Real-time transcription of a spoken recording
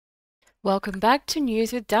Welcome back to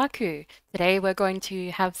News with Daku. Today we're going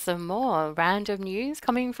to have some more random news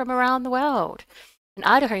coming from around the world. An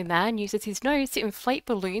Idaho man uses his nose to inflate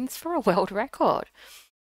balloons for a world record.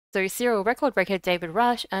 So serial record breaker David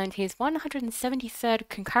Rush earned his 173rd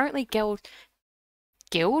concurrently guild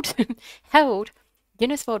held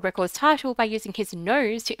Guinness World Records title by using his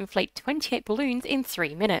nose to inflate 28 balloons in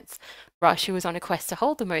 3 minutes. Rush, who was on a quest to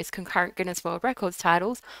hold the most concurrent Guinness World Records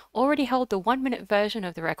titles, already held the 1-minute version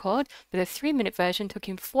of the record, but the 3-minute version took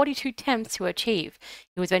him 42 attempts to achieve.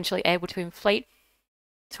 He was eventually able to inflate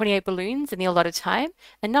 28 balloons in the allotted time,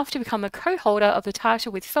 enough to become a co-holder of the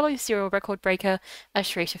title with fellow serial record breaker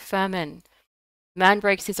Ashrita Furman. Man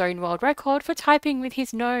breaks his own world record for typing with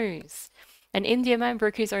his nose. An Indian man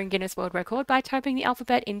broke his own Guinness World Record by typing the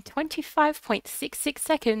alphabet in 25.66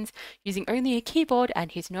 seconds using only a keyboard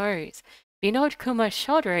and his nose. Vinod Kumar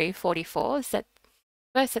Chaudhary, 44,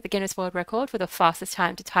 first set the Guinness World Record for the fastest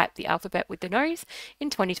time to type the alphabet with the nose in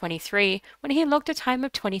 2023 when he logged a time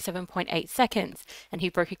of 27.8 seconds, and he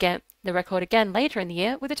broke the record again later in the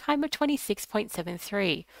year with a time of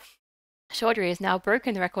 26.73. Chaudhary has now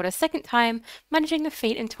broken the record a second time, managing the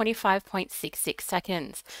feat in 25.66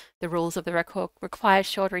 seconds. The rules of the record required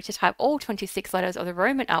Chaudhary to type all 26 letters of the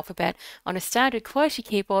Roman alphabet on a standard QWERTY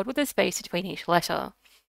keyboard with a space between each letter.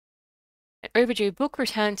 An overdue book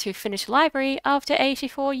returned to Finnish library after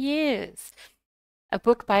 84 years. A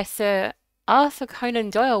book by Sir Arthur Conan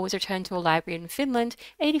Doyle was returned to a library in Finland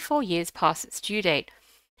 84 years past its due date.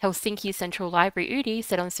 Helsinki Central Library Udi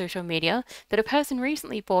said on social media that a person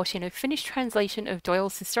recently bought in a Finnish translation of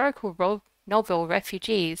Doyle's historical novel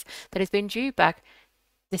Refugees that has been due back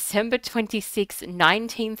December 26,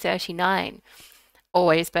 1939.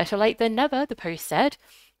 Always better late than never, the post said.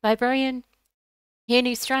 Librarian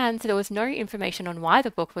Heaney Strand said there was no information on why the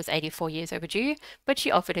book was 84 years overdue, but she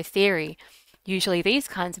offered a theory. Usually these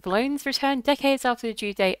kinds of loans return decades after the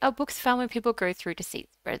due date are books found when people go through deceased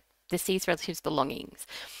relatives' belongings.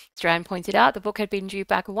 Strand pointed out the book had been due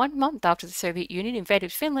back 1 month after the Soviet Union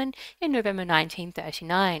invaded Finland in November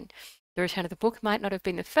 1939. The return of the book might not have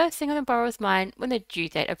been the first thing on the borrower's mind when the due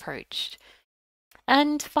date approached.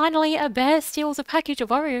 And finally, a bear steals a package of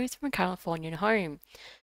Oreos from a Californian home.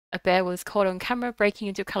 A bear was caught on camera breaking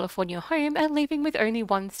into a California home and leaving with only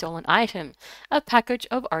one stolen item, a package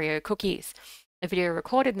of Oreo cookies. A video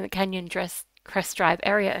recorded in the Canyon Crest Drive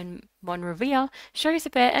area in Monrovia shows a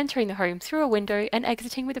bear entering the home through a window and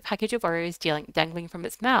exiting with a package of Oreos dangling from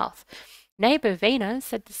its mouth. Neighbor Vena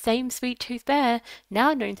said the same sweet-toothed bear,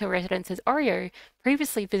 now known to residents as Oreo,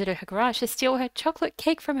 previously visited her garage to steal her chocolate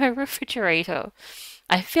cake from her refrigerator.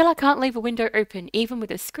 I feel I can't leave a window open even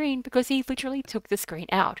with a screen because he literally took the screen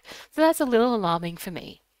out, so that's a little alarming for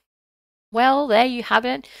me. Well, there you have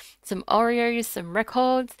it. Some Oreos, some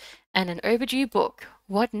records, and an overdue book.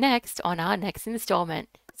 What next on our next installment?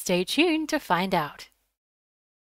 Stay tuned to find out.